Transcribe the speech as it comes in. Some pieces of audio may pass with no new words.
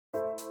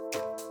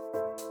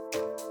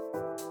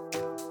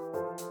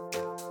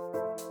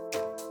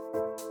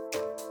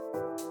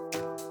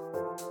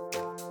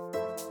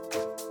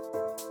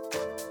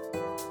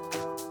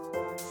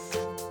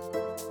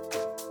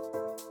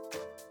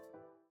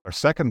our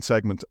second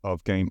segment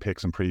of game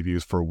picks and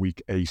previews for week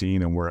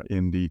 18, and we're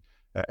in the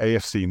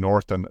AFC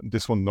North, and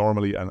this one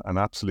normally an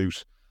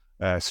absolute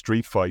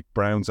street fight,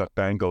 Browns at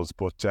Bengals,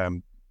 but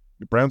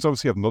the Browns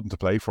obviously have nothing to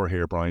play for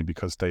here, Brian,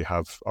 because they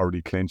have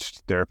already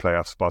clinched their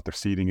playoff spot. Their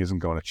seeding isn't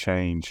going to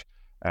change.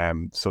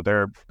 So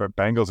their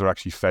Bengals are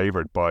actually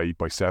favoured by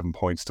 7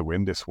 points to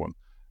win this one,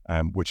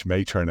 which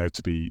may turn out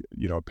to be,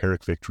 a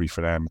Pyrrhic victory for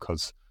them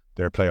because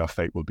their playoff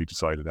fate will be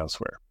decided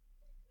elsewhere.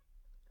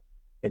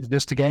 Is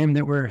this the game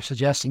that we're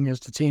suggesting is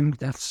the team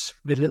that's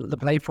with little to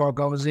play for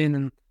goes in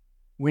and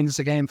wins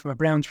the game? From a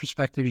Browns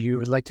perspective, you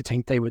would like to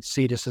think they would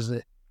see this as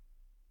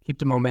keep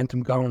the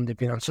momentum going. They've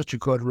been on such a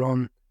good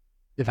run.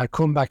 They've had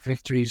comeback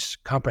victories,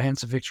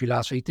 comprehensive victory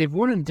last week. They've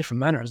won in different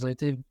manners. Like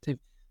they've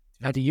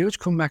had a huge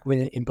comeback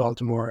win in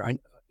Baltimore.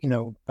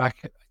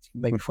 Back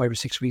maybe 5 or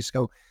 6 weeks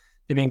ago.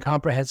 They've been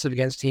comprehensive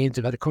against teams.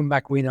 They've had a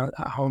comeback win at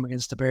home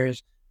against the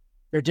Bears.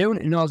 They're doing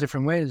it in all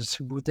different ways.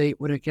 Would it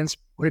be against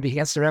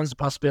the Rams the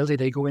possibility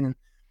they go in and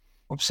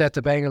upset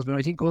the Bengals? But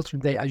I think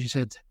ultimately, as you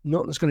said,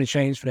 nothing's going to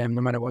change for them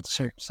no matter what the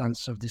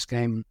circumstances of this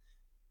game.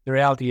 The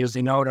reality is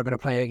they know they're going to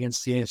play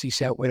against the NFC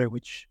South winner,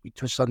 which we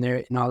touched on there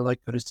in all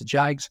likelihood is the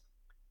Jags.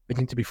 We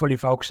think to be fully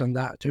focused on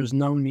that. There's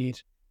no need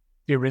to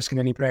be risking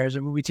any players.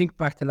 And when we think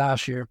back to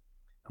last year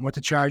and what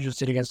the Chargers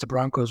did against the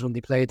Broncos when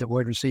they played the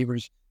wide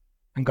receivers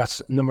and got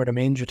a number of them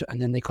injured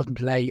and then they couldn't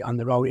play on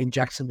the road in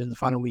Jacksonville the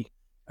following week.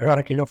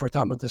 Ironically enough, we're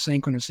talking about the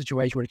same kind of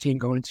situation where a team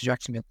going into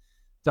Jacksonville.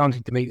 Don't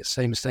think they make the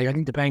same mistake. I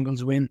think the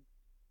Bengals win.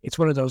 It's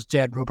one of those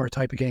dead rubber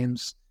type of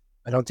games.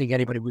 I don't think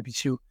anybody would be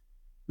too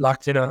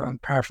locked in on,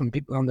 apart from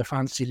people on the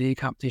fantasy league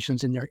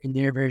competitions in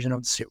their version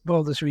of the Super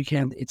Bowl this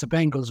weekend. It's a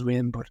Bengals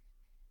win, but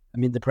I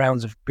mean the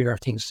Browns have bigger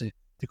things to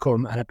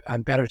come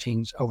and better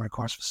things over the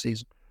course of the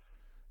season.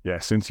 Yeah,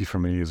 Cincy for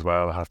me as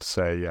well, I have to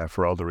say,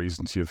 for all the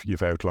reasons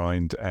you've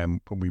outlined. When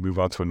we move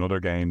on to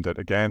another game that,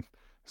 again,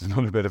 is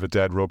another bit of a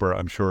dead rubber.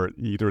 I'm sure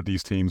either of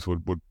these teams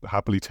would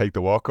happily take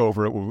the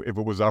walkover if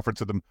it was offered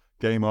to them,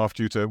 game off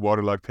due to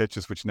waterlogged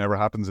pitches, which never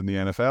happens in the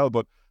NFL.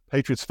 But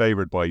Patriots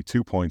favoured by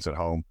 2 points at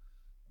home.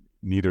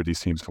 Neither of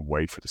these teams can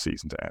wait for the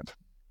season to end.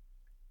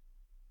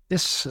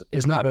 This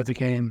is not about the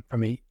game for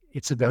me.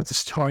 It's about the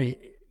story,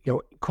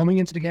 coming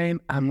into the game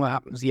and what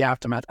happens, the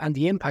aftermath and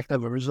the impact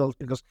of a result.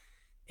 Because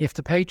if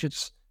the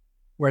Patriots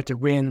were to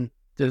win,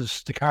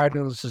 there's the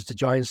Cardinals, there's the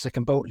Giants that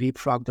can both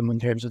leapfrog them in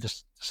terms of the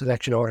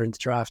selection order in the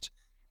draft.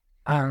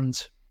 And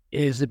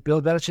is it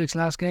Bill Belichick's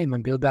last game?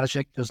 And Bill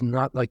Belichick does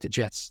not like the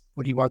Jets.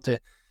 Would he want to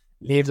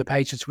leave the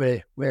Patriots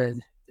with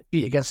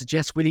defeat against the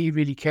Jets? Will he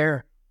really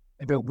care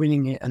about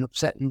winning it and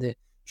upsetting the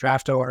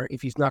draft order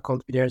if he's not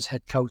going to be there as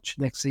head coach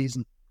next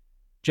season?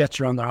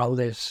 Jets are on their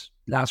holidays.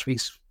 Last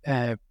week's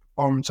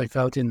performance, I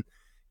felt, in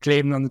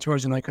Cleveland on the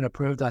Thursday night kind of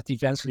proved that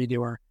defensively they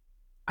were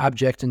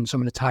abject in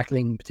some of the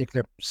tackling, in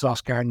particular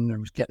Sauce Gardner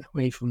was getting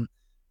away from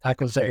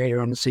tackles that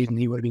earlier on the season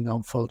he would have been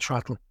on full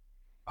throttle.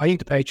 I think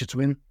the Patriots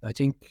win. I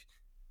think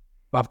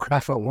Bob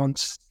Kraft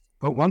wants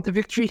the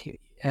victory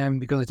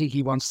because I think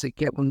he wants to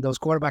get one of those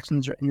quarterbacks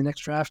in the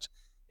next draft.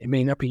 It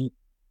may not be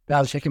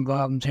Belichick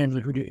involved in terms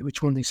of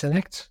which one they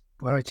select,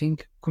 but I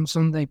think come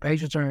Sunday,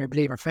 Patriots are, I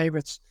believe, are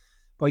favourites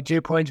by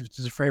 2 points, which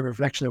is a fair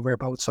reflection of where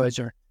both sides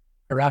are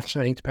at. I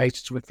think the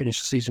Patriots would finish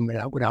the season with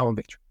a home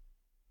victory.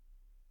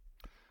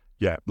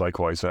 Yeah,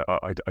 likewise.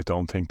 I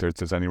don't think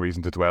there's any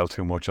reason to dwell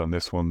too much on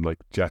this one. Like,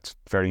 Jets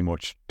very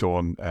much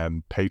done.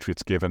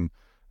 Patriots, given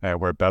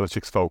where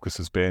Belichick's focus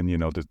has been,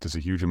 there's a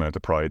huge amount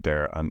of pride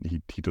there, and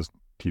he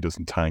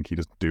doesn't tank. He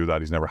doesn't do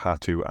that. He's never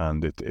had to,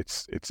 and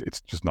it's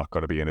just not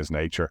going to be in his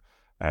nature.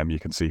 You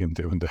can see him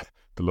doing the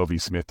Lovie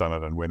Smith on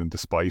it and winning,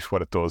 despite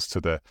what it does to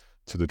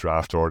the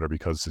draft order,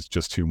 because it's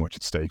just too much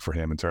at stake for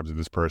him in terms of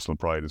his personal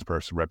pride, his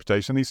personal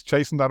reputation. He's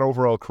chasing that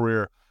overall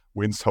career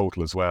wins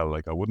total as well.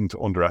 Like, I wouldn't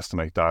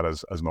underestimate that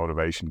as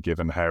motivation,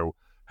 given how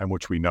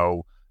much we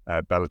know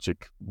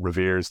Belichick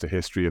reveres the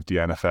history of the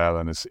NFL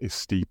and is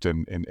steeped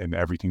in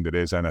everything that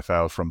is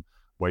NFL from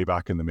way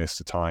back in the mist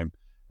of time.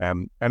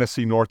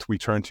 NFC North we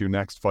turn to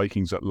next,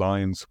 Vikings at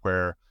Lions,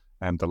 where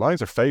the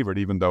Lions are favoured,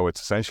 even though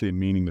it's essentially a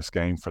meaningless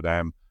game for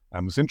them.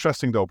 It was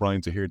interesting though,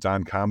 Brian, to hear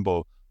Dan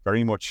Campbell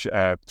very much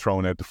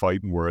throwing out the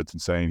fighting words and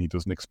saying he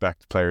doesn't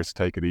expect players to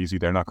take it easy.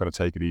 They're not going to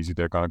take it easy.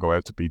 They're going to go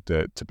out to beat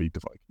the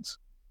Vikings.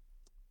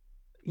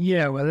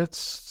 Yeah, well,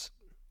 it's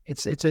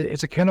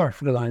a killer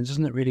for the Lions,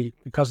 isn't it, really,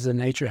 because of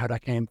the nature of how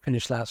that game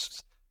finished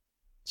last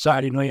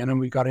Saturday night. And then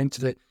we got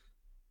into the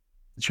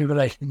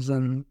tribulations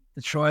and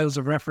the trials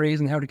of referees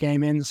and how the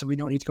game ends, so we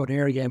don't need to go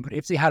there again. But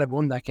if they had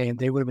won that game,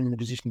 they would have been in a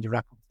position to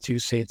wrap up the 2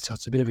 seeds. So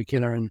it's a bit of a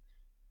killer, and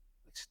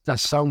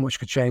that's so much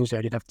could change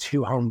there. They'd have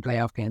 2 home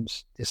playoff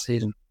games this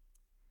season.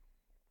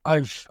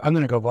 I'm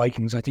going to go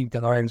Vikings. I think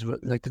the Lions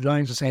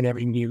are saying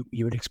everything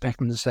you would expect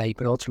them to say,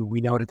 but ultimately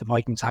we know that the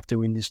Vikings have to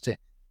win this to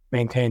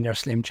maintain their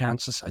slim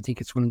chances. I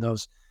think it's one of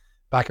those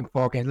back and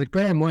forth games. Like,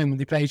 bear in mind when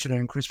they played each other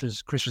on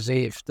Christmas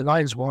Eve, the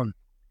Lions won.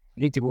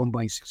 I think they won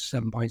by 6 or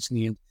 7 points in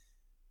the end.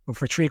 But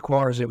for 3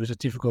 quarters, it was a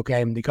difficult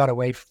game. They got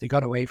away from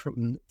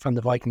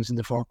the Vikings in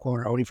the 4th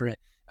quarter, only for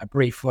a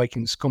brief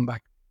Vikings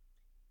comeback.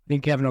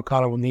 think Kevin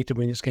O'Connell will need to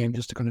win this game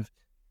just to kind of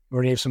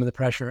relieve some of the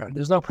pressure. And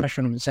there's no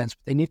pressure on them in a sense,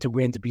 but they need to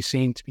win to be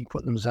seen to be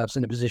putting themselves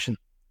in a position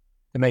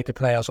to make the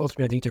playoffs.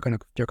 Ultimately, I think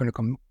they're going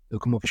to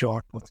come up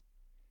short, but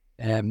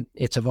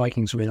it's a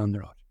Vikings win on the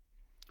road.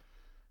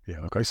 Yeah,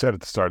 like I said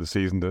at the start of the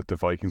season that the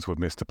Vikings would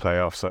miss the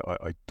playoffs.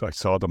 I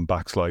saw them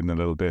backsliding a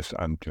little bit,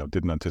 and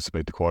didn't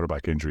anticipate the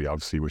quarterback injury,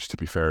 obviously, which to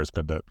be fair has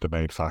been the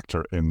main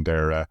factor in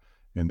their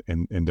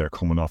in their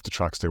coming off the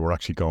tracks. They were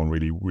actually going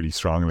really, really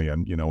strongly,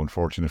 and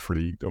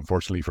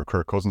unfortunately for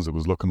Kirk Cousins, it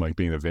was looking like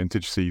being a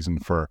vintage season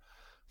for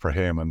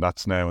him, and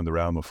that's now in the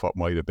realm of what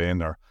might have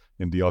been, or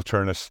in the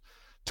alternate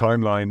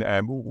timeline,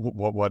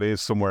 what is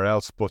somewhere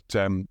else. But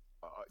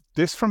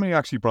this for me,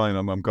 actually, Brian,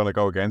 I'm going to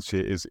go against you,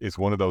 is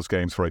one of those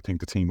games where I think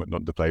the team with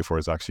nothing to play for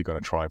is actually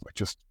going to thrive.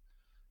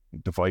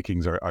 The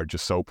Vikings are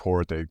just so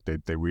poor.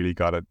 They really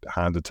got it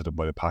handed to them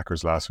by the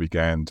Packers last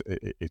weekend.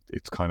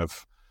 It's kind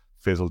of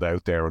fizzled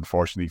out there,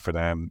 unfortunately for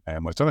them. I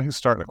don't know who's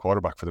starting a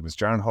quarterback for them. Is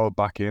Jaron Hall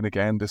back in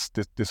again this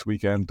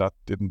weekend? That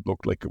didn't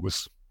look like it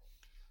was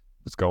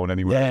going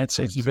anywhere. Yeah, it's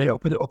very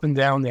up and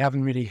down. They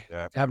haven't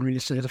really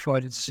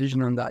solidified a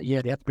decision on that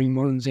yet. They had to bring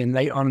Mullins in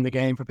late on in the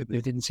game for people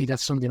who didn't see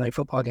that Sunday night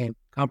football game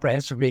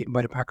comprehensively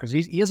by the Packers.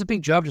 He has a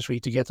big job this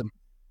week to get them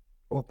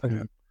up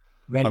and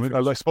ready. I mean,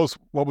 I suppose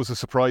what was a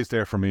surprise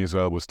there for me as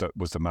well was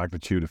the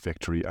magnitude of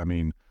victory. I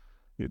mean,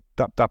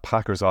 that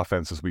Packers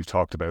offense, as we've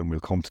talked about, and we'll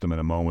come to them in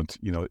a moment,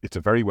 it's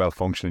a very well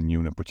functioning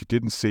unit, but you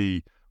didn't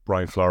see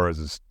Brian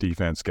Flores'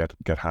 defense get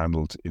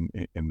handled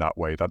in that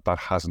way. That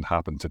hasn't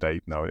happened to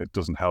date. Now, it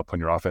doesn't help when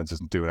your offense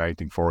isn't doing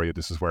anything for you.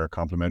 This is where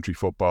complementary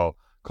football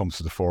comes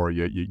to the fore.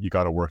 You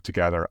got to work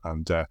together,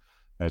 and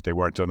they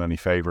weren't done any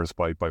favors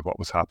by what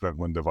was happening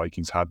when the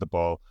Vikings had the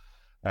ball.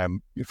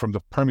 From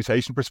the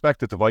permutation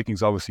perspective, the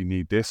Vikings obviously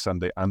need this,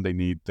 and they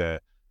need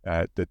the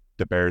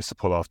Bears to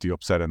pull off the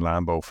upset in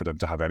Lambeau for them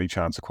to have any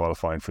chance of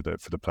qualifying for the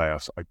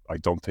playoffs. I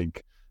don't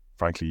think,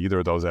 frankly, either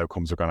of those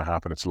outcomes are going to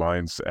happen. It's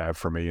Lions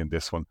for me in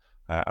this one.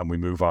 And we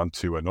move on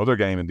to another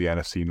game in the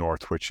NFC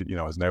North, which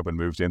has now been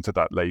moved into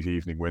that late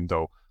evening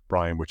window,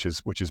 Brian, which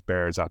is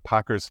Bears at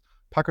Packers.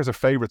 Packers are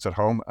favourites at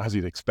home, as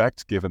you'd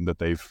expect, given that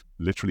they've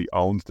literally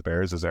owned the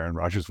Bears, as Aaron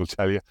Rodgers will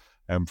tell you,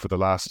 for the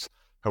last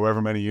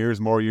however many years,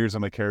 more years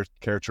than I care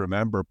to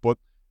remember. But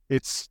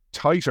it's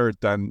tighter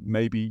than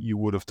maybe you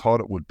would have thought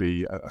it would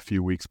be a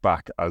few weeks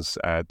back, as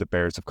the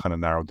Bears have kind of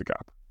narrowed the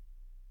gap.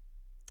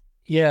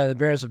 Yeah, the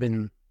Bears have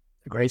been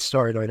a great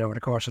storyline over the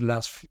course of the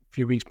last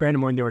few weeks. Bearing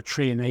in mind they were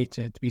 3-8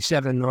 to be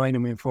 7-9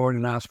 and win 4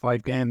 in the last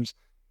 5 games.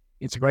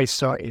 It's a great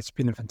start. It's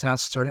been a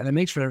fantastic start, and it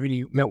makes for a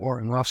really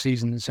mouth-watering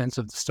off-season in the sense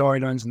of the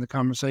storylines and the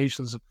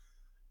conversations of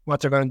what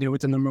they're going to do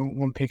with the number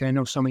 1 pick. And I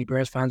know so many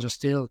Bears fans are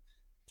still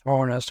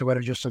torn as to whether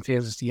Justin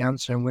Fields is the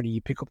answer and whether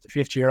you pick up the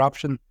 5th-year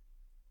option.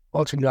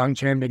 Ultimately, long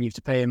term, then you have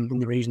to pay him in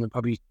the region of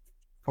probably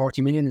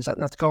 $40 million. Is that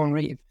not the going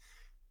rate?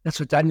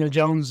 That's what Daniel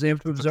Jones is able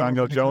to observe.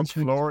 Daniel Jones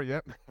floor, yeah.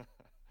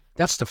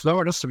 That's the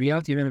floor. That's the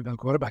reality of NFL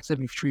quarterbacks.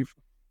 Every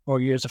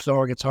 3-4 years, the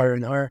floor gets higher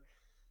and higher.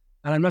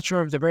 And I'm not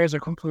sure if the Bears are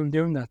comfortable in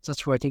doing that.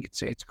 That's why I think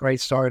it's a great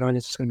storyline.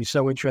 It's going to be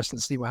so interesting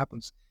to see what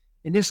happens.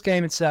 In this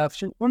game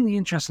itself, one of the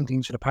interesting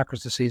things for the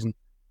Packers this season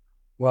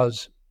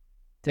was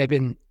they've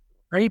been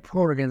very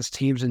poor against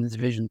teams in the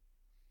division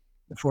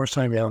the first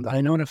time round. I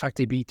know in fact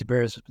they beat the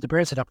Bears, but the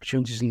Bears had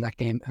opportunities in that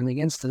game. And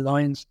against the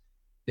Lions,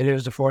 they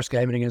lose the first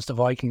game, and against the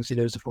Vikings, they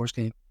lose the first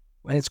game.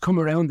 When it's come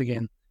around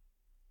again,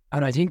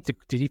 and I think the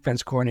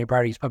defense coordinator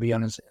Barry's probably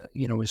on his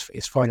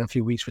final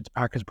few weeks with the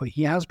Packers, but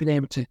he has been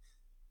able to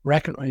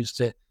recognise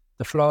the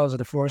flaws of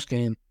the first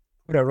game,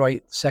 put it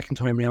right second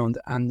time round,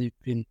 and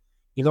you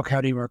look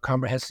how they were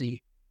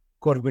comprehensively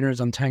good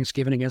winners on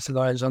Thanksgiving against the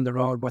Lions on the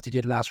road, what they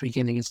did last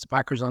weekend against the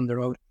Packers on the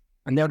road,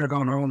 and now they're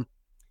going home.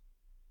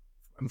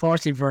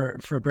 Unfortunately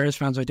for Bears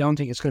fans, I don't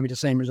think it's going to be the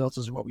same results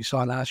as what we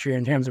saw last year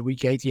in terms of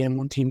Week 18,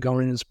 one team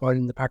going in and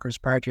spoiling the Packers'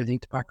 party. I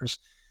think the Packers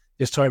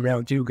this time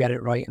around do get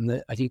it right,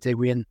 and I think they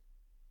win,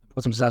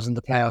 put themselves in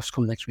the playoffs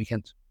come next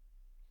weekend.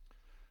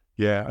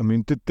 Yeah, I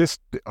mean, this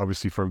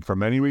obviously for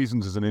many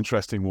reasons is an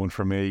interesting one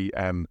for me.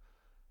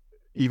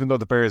 Even though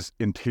the Bears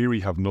in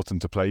theory have nothing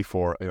to play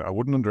for, I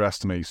wouldn't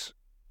underestimate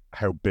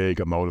how big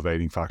a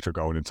motivating factor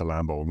going into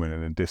Lambeau and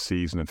winning in this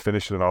season and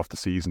finishing it off the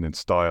season in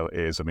style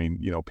is. I mean,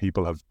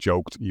 people have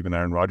joked, even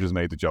Aaron Rodgers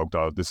made the joke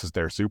that this is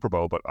their Super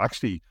Bowl, but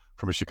actually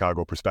from a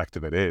Chicago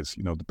perspective it is.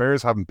 The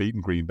Bears haven't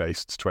beaten Green Bay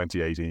since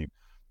 2018.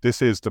 This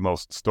is the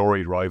most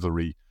storied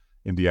rivalry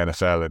in the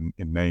NFL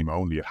in name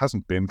only. It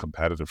hasn't been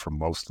competitive for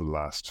most of the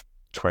last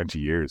 20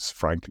 years,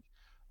 frankly.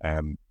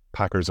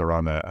 Packers are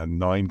on a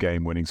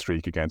 9-game winning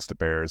streak against the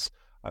Bears,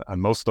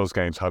 and most of those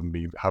games haven't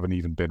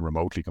even been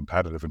remotely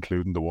competitive,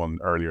 including the one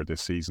earlier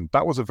this season.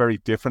 That was a very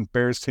different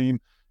Bears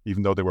team,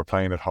 even though they were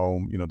playing at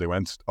home. They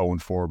went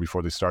 0-4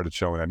 before they started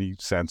showing any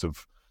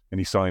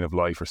sign of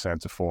life or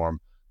sense of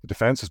form. The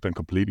defense has been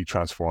completely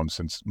transformed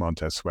since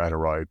Montez Sweat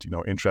arrived.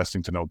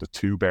 Interesting to note that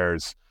 2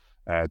 Bears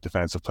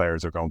defensive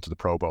players are going to the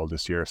Pro Bowl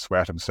this year,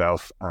 Sweat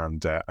himself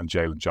and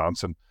Jalen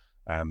Johnson.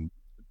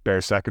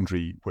 Bears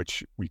secondary,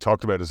 which we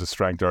talked about as a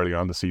strength early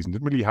on the season,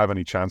 didn't really have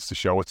any chance to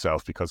show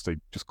itself because they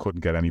just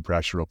couldn't get any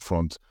pressure up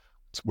front.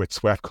 With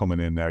Sweat coming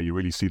in now, you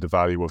really see the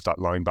value of that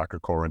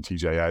linebacker core and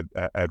TJ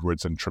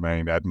Edwards and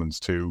Tremaine Edmonds,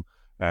 two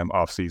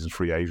off-season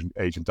free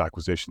agent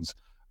acquisitions.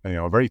 And,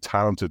 a very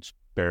talented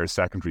Bears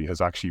secondary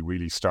has actually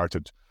really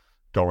started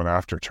going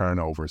after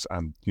turnovers,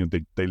 and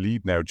they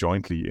lead now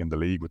jointly in the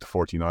league with the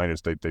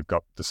 49ers. They've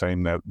got the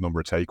same number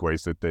of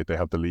takeaways, that they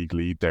have the league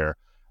lead there.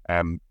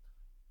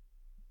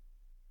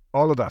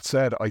 All of that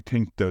said, I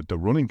think the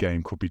running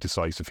game could be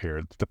decisive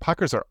here. The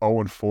Packers are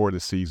 0-4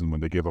 this season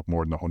when they give up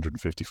more than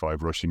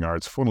 155 rushing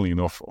yards. Funnily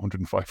enough,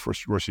 105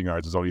 rushing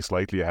yards is only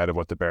slightly ahead of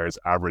what the Bears'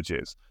 average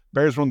is.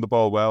 Bears run the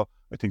ball well.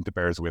 I think the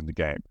Bears win the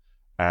game.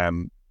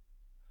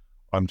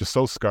 I'm just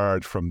so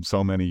scarred from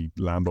so many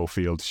Lambeau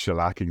Field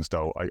shellackings,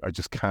 though. I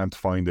just can't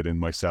find it in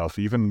myself,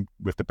 even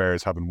with the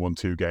Bears having won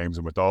 2 games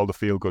and with all the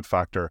feel-good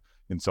factor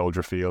in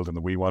Soldier Field and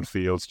the We Want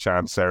Fields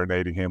chant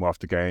serenading him off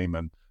the game,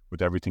 and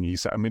with everything he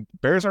said. I mean,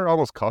 Bears are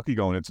almost cocky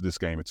going into this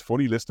game. It's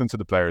funny listening to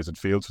the players, and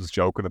Fields was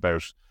joking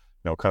about,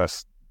 kind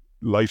of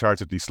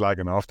lightheartedly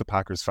slagging off the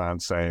Packers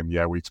fans, saying,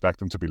 yeah, we expect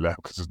them to be loud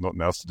because there's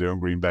nothing else to do in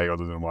Green Bay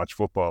other than watch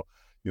football.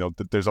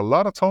 There's a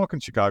lot of talk in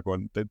Chicago,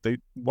 and they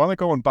want to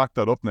go and back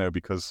that up now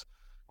because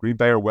Green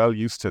Bay are well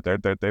used to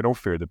it. They don't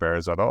fear the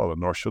Bears at all, and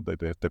nor should they.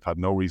 They've had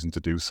no reason to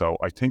do so.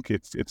 I think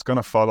it's going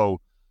to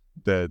follow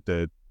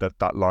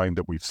that line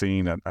that we've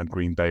seen, and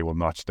Green Bay will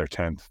notch their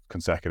 10th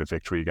consecutive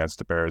victory against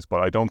the Bears.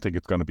 But I don't think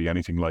it's going to be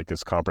anything like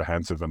as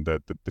comprehensive and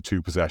the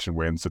 2 possession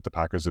wins that the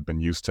Packers have been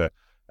used to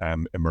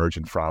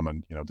emerging from.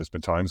 And there's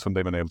been times when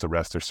they've been able to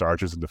rest their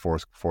starters in the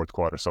fourth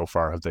quarter. So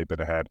far have they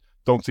been ahead.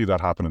 Don't see that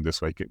happening this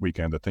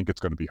weekend. I think it's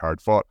going to be hard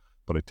fought,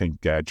 but I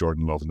think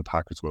Jordan Love and the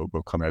Packers will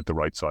come out the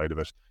right side of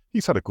it.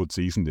 He's had a good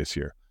season this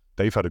year.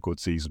 They've had a good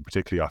season,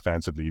 particularly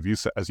offensively.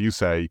 As you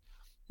say,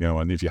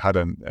 and if you had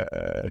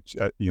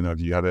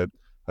a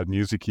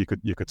music you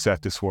could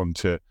set this one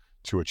to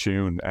a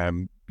tune.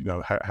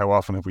 How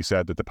often have we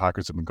said that the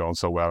Packers have been going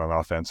so well on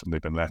offense and they've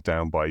been let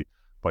down by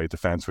a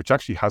defense which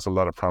actually has a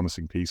lot of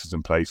promising pieces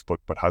in place, but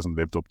hasn't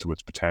lived up to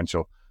its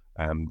potential.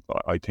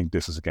 I think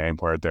this is a game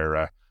where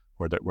they're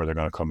going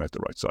to come out the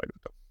right side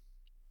of it.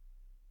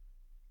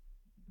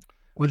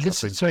 Well, I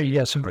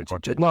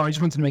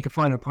just wanted to make a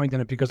final point on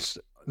it because,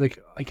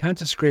 I can't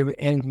disagree with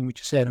anything which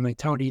you said, and I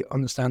totally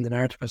understand the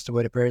narrative as to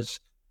why the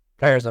Bears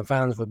players and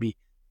fans would be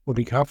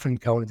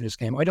confident going into this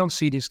game. I don't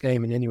see this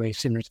game in any way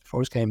similar to the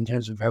first game in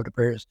terms of how the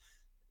Bears,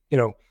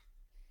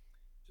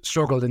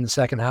 struggled in the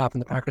second half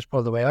and the Packers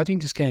pulled away. I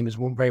think this game is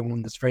one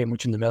that's very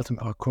much in the melting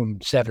pot come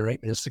 7 or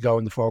 8 minutes to go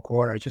in the fourth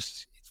quarter.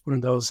 It's one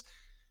of those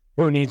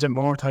who needs it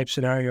more type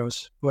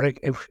scenarios, but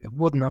it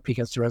would not be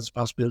against the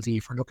responsibility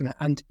for looking at.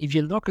 And if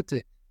you look at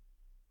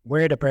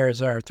where the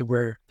Bears are to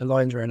where the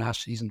Lions were in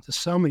last season, there's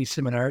so many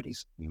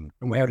similarities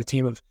from how the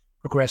team have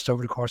progressed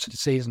over the course of the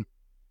season.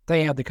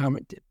 They had the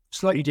comment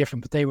slightly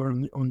different, but they were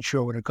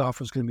unsure whether Goff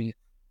was going to be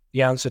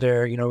the answer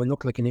there. It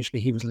looked like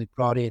initially he was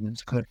brought in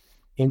as a kind of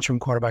interim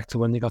quarterback to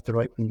when they got the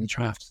right one in the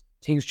draft.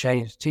 Things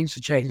changed. Things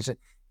have changed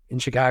in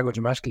Chicago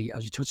dramatically,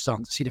 as you touched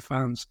on, to see the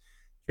fans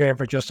cheering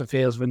for Justin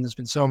Fields when there's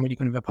been so many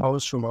kind of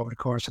opposed from over the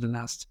course of the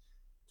last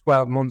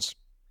 12 months.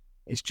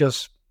 It's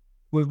just,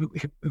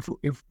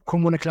 if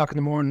come 1 o'clock in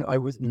the morning, I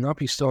would not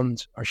be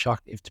stunned or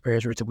shocked if the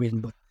Bears were to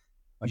win, but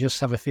I just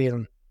have a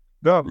feeling.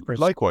 No,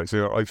 likewise.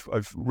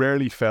 I've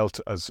rarely felt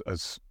as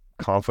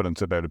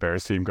confident about a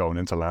Bears team going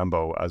into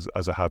Lambeau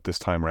as I had this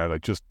time around. I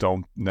just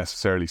don't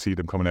necessarily see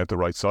them coming out the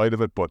right side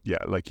of it. But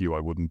yeah, like you, I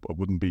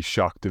wouldn't be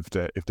shocked if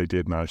they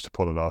did manage to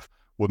pull it off.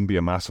 Wouldn't be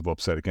a massive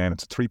upset. Again,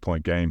 it's a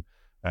 3-point game.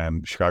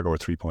 Chicago are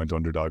 3-point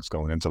underdogs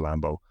going into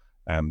Lambeau.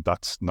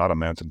 That's not a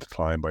mountain to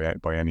climb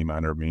by any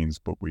manner of means,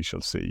 but we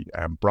shall see.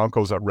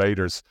 Broncos at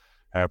Raiders.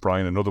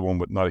 Brian, another one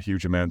with not a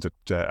huge amount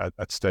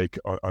at stake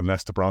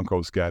unless the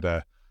Broncos get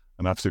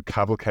an absolute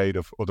cavalcade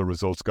of other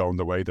results going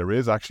their way. There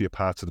is actually a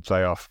path to the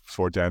playoff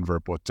for Denver,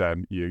 but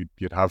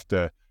you'd have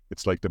to.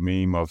 It's like the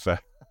meme of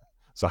Zach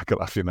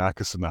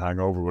Galifianakis in The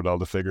Hangover with all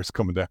the figures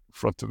coming down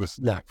front of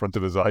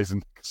his eyes,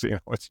 and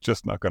it's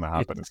just not going to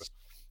happen.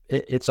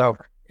 It's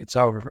over. It's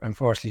over,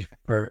 unfortunately,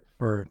 for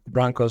the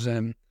Broncos.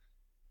 The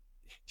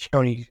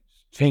only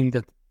thing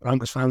that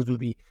Broncos fans will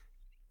be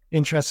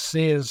interested to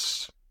see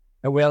is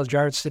how well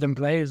Jarrett Stidham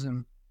plays,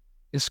 and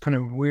this kind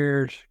of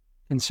weird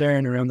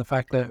concern around the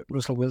fact that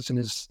Russell Wilson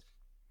is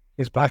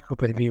his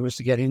backup, and if he was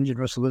to get injured,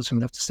 Russell Wilson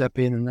would have to step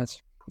in, and that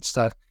puts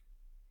that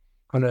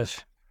kind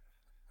of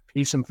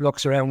peace and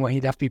flux around what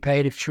he'd have to be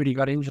paid if he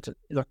got injured.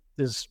 Look,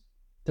 there's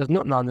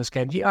nothing on this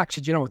game.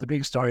 Actually, do you know what the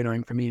big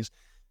storyline for me is?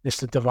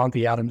 This is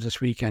Devontae Adams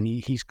this week, and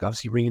he's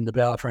obviously ringing the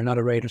bell for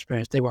another Raiders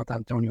player. They want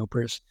Antonio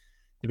Pierce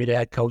to be the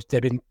head coach.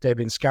 They've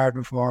been scarred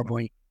before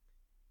by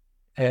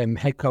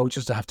head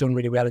coaches that have done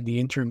really well in the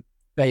interim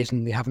phase,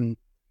 and they haven't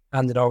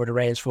handed over the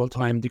reins full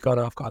time. They got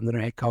another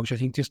head coach. I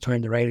think this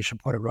time the Raiders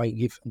should put it right and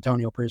give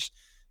Antonio Pierce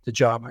the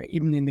job.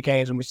 Even in the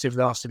games in which they've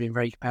lost, they've been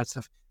very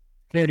competitive.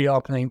 Clearly all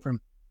playing for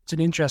him. It's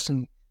an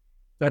interesting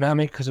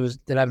dynamic because it was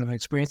the level of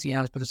experience he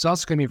has, but it's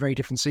also going to be a very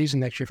different season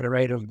next year for the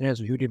Raiders in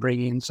terms of who they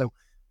bring in. So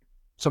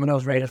some of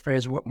those Raiders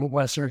players,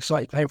 whilst they're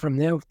excited playing for them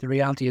now, the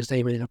reality is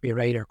they may not be a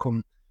Raider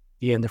come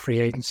the end of free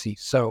agency.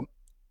 So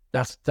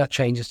that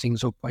changes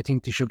things up. I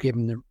think they should give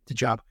him the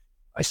job.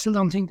 I'm still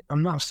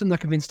not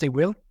convinced they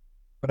will,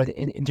 but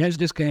in terms of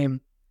this game,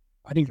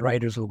 I think the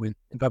Raiders will win.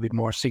 It probably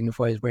more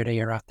signifies where they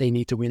are at. They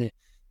need to win it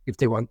if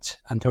they want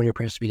Antonio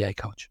Pierce to be their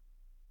coach.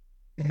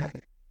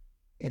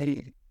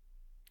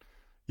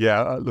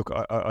 Yeah, look,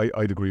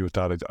 I'd agree with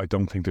that. I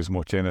don't think there's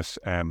much in it.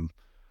 I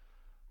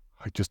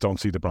just don't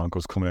see the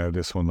Broncos coming out of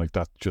this one like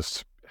that.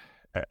 Just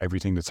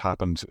everything that's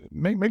happened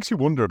makes you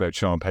wonder about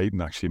Sean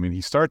Payton, actually. I mean, he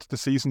started the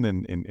season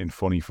in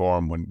funny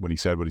form when he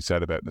said what he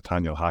said about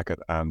Nathaniel Hackett,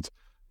 and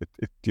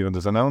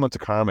there's an element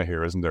of karma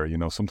here, isn't there?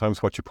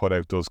 Sometimes what you put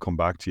out does come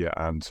back to you,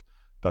 and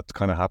that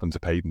kind of happened to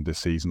Payton this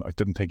season. I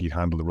didn't think he'd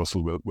handle the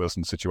Russell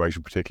Wilson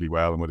situation particularly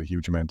well and with a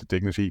huge amount of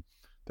dignity.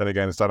 Then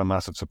again, it's not a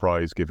massive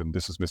surprise given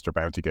this is Mr.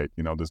 Bountygate.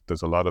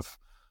 There's a lot of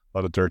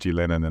dirty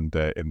linen in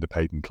the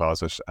Payton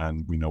closet,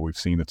 and we've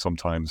seen it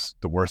sometimes,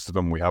 the worst of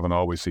them. We haven't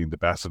always seen the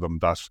best of them.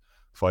 That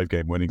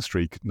 5-game winning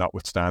streak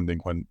notwithstanding,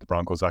 when the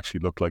Broncos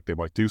actually looked like they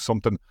might do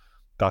something,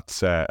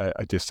 that's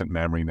a distant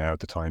memory now at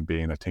the time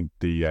being. I think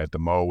the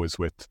Mo is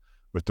with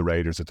the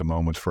Raiders at the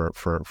moment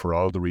for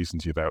all the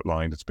reasons you've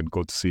outlined. It's been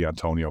good to see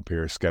Antonio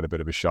Pierce get a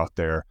bit of a shot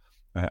there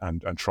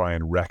and try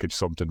and salvage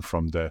something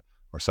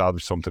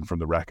from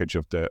the wreckage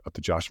of the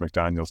Josh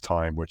McDaniels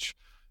time, which,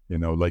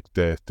 like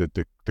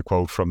the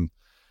quote from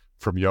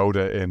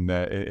Yoda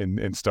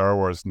in Star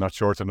Wars, not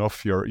short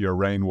enough your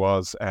reign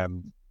was.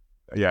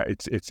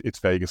 It's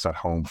Vegas at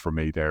home for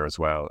me there as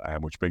well,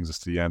 which brings us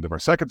to the end of our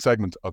second segment of